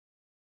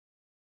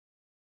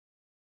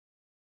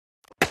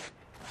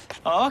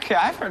Oh, okay,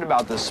 I've heard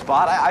about this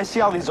spot. I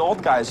see all these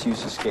old guys who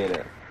used to skate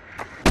it.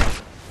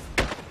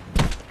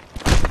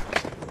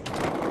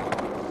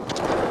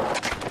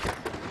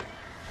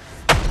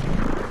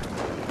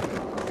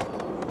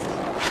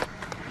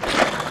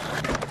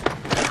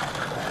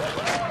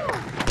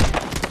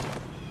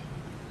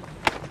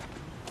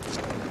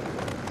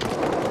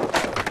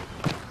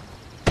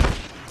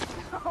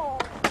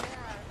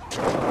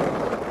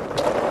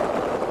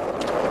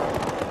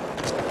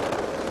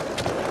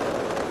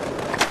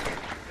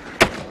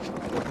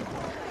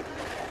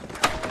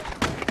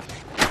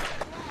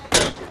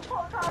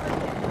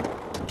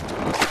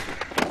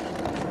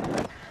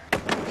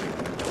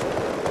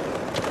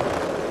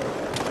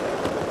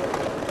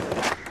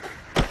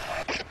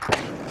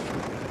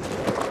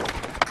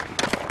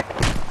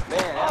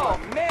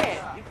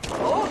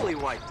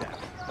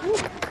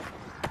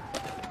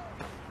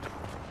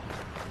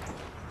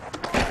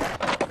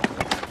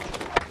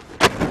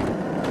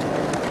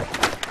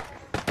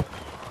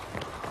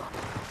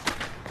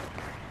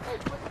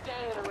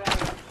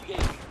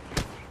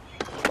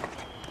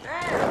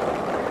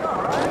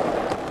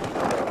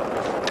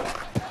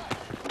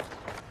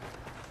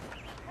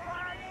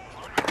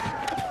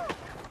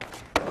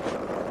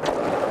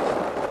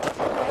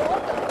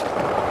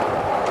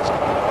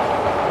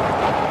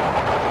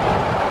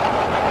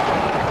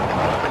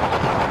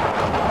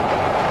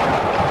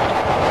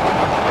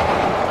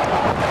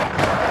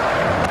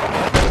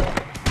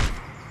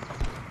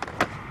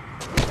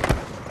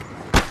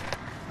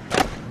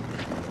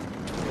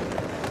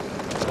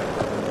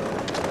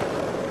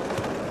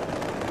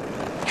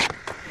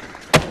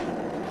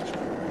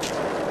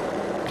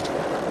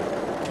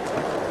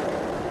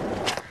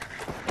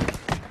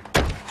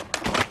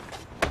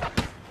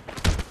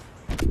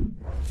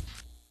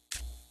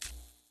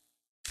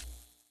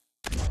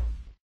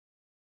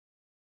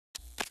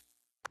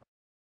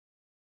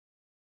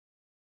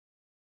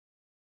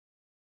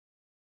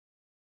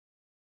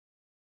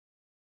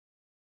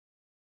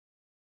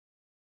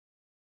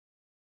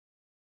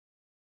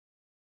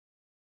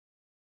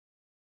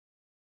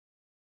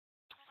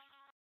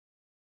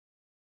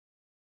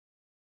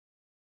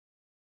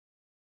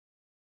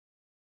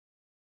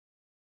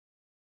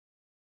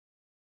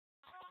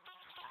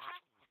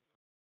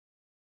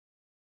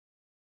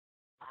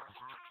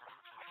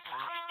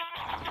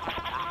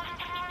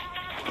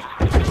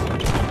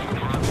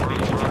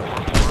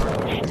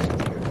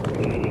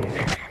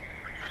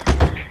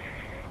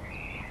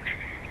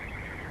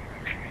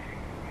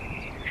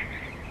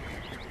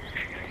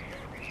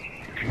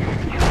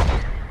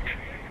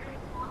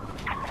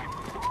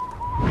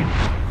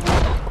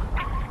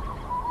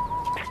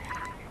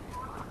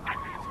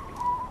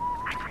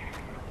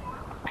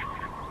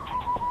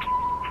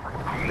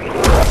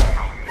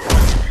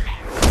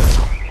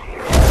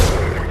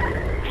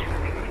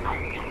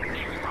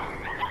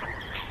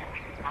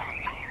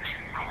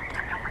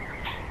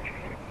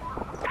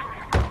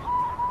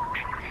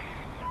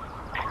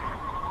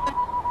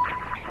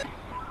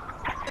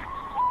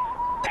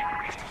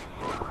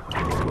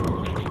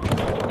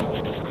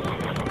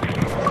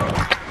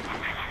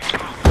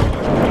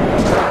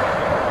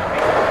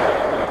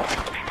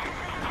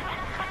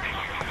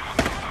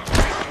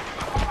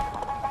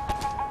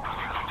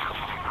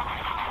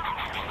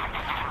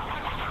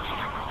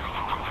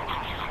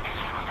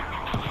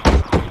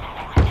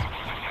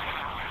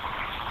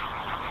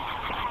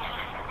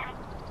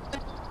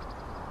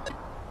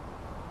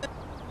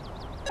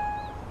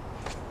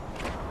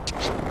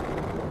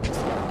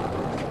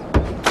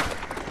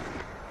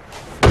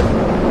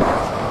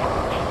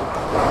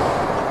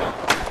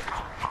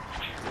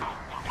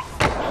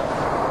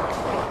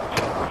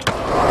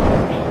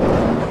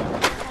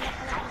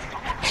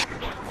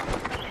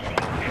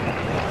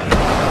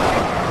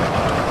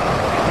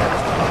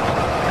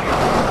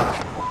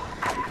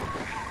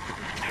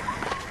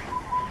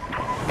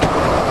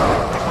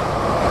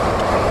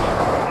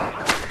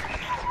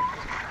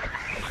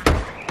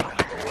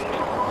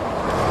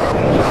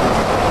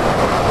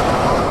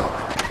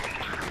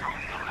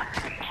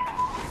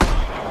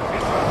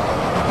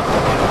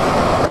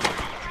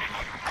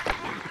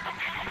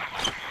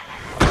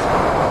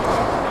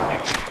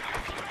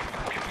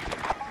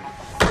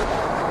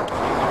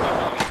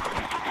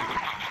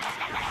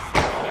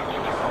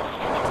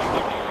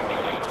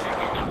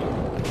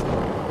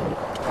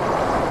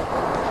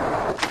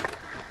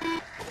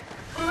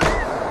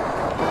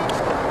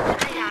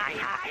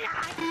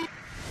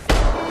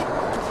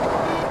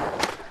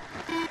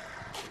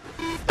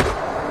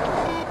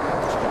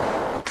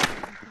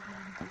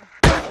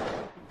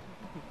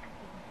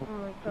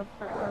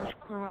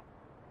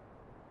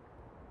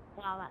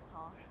 Wow, that's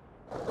harsh.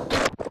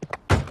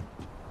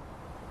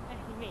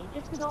 Especially me.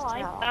 Just because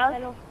I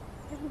fell off.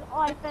 Just because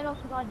I fell off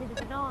because I did a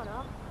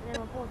banana, and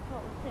then my board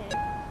shot was sick.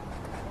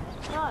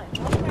 No.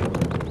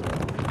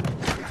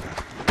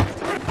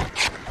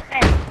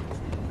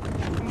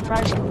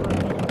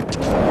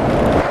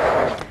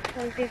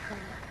 So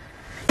different.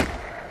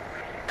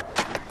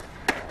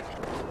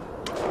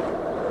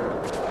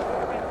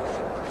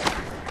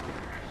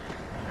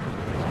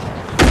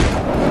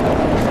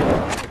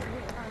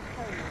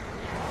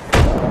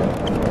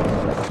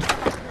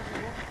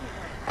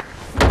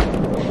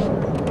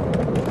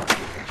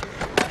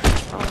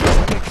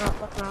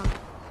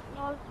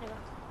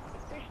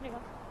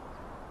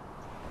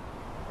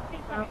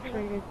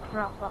 Absolutely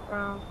crap that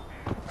round.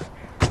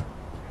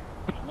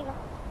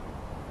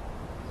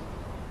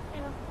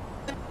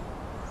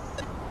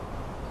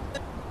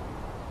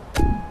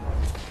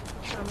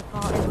 I'm a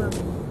party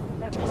room.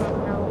 Let's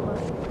run over.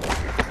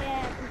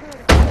 Yeah,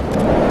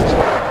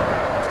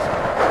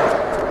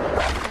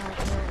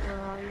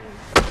 where are you?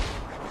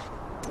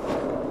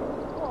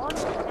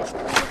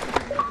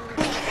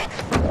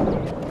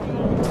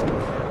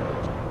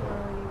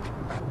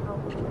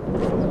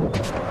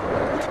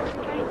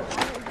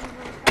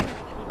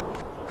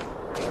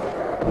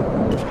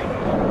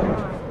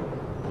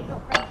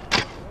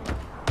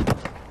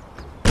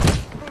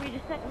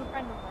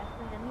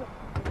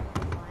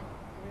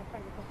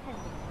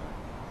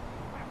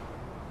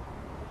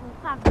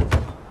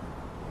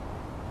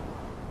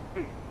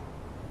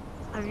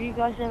 Have you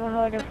guys ever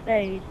heard of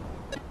Fade?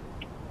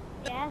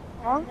 Yes.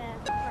 Huh?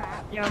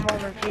 Yeah, I'm on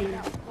the team.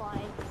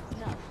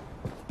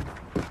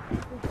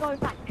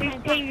 Whose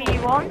team are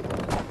you on?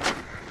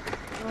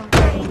 I'm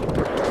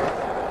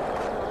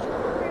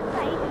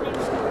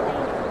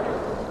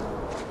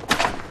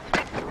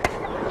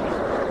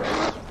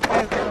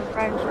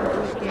friends with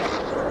Wicked.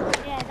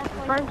 Yeah, that's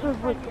why friends with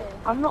Wicked.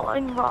 I'm not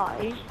in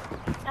Rise.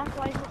 That's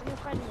why he's not your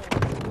friend yet.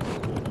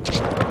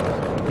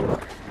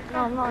 No,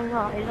 I'm not in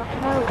Rise. No,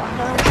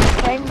 I'm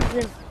friends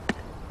with...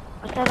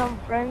 I said I'm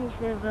friends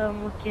with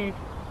Wicked.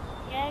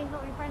 Yeah, he's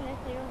not your friend list,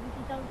 so he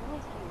obviously doesn't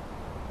like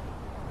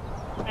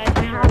you. I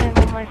have him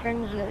on my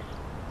friends list.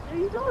 No,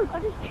 you don't. I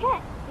just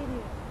checked,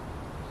 idiot.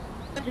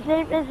 His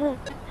name isn't...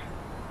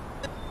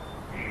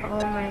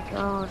 Oh my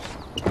god.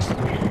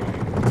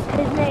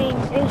 His name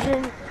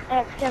isn't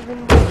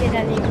X7 Wicked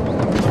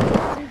anymore.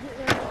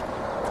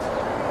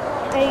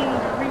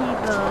 Fade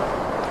Reaver.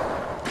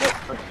 Look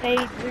for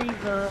Fade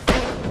Reaver.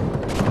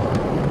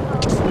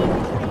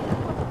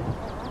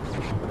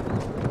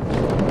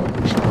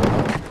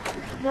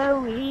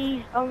 No,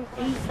 he's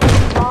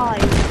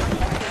live. He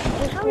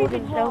just called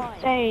himself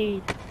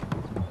Fade.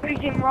 Who's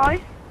in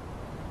Rise?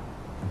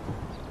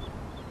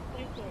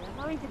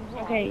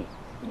 Okay,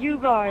 you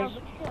guys.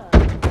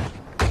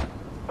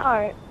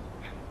 Alright.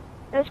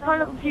 That's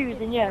kind of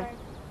confusing, yeah.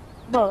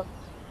 But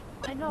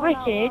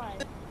Wicked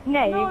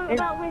name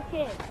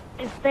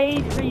is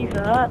Fade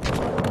Reaver.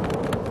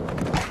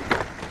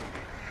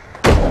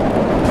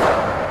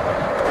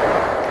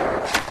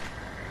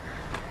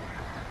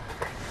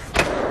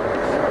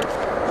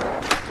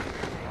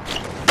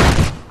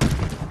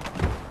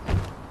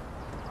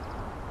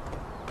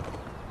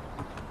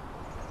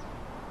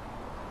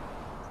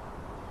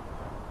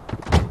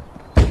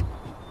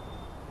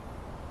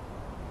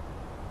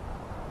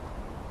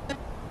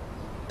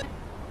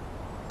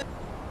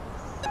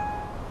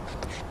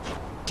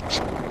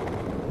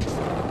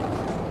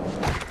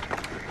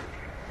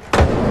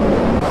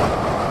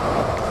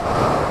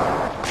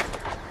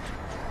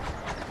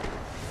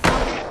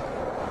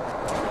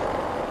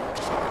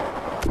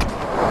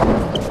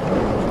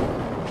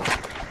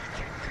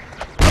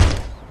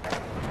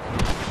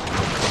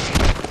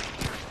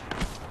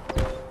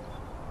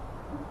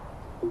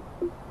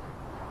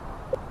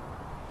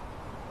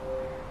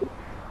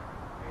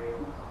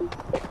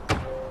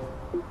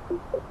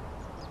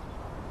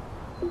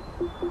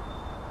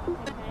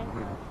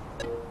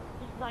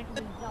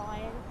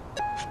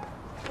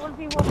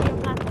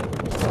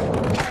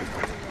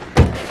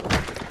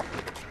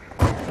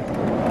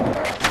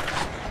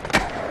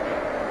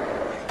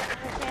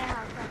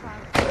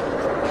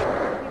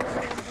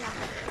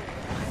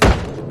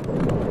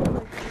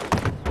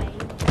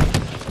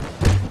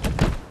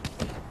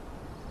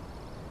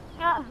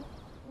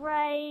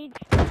 Rage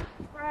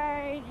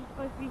is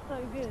supposed to be so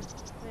good.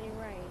 Really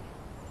rage.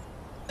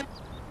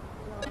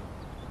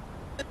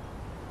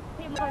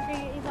 People don't think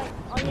it is like,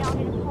 oh yeah, I'm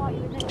in a party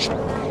with next to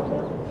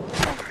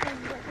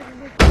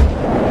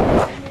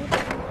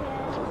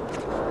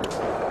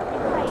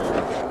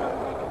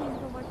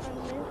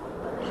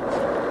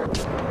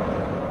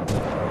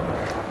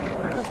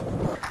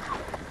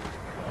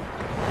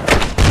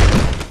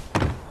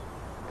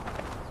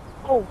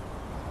Oh.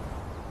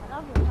 I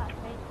love your cat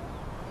face.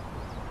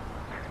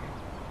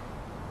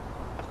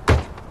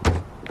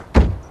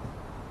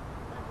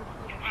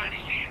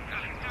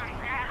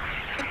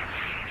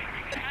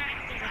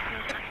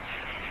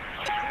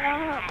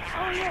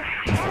 Oh yeah.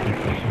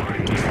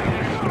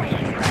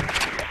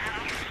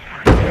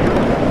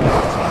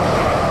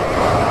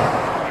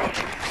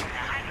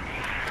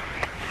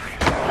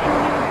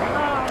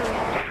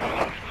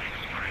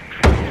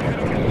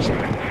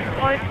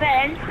 Oh,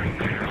 Ben.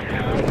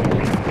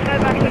 Go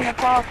back in the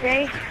party.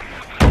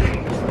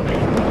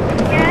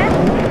 Yeah?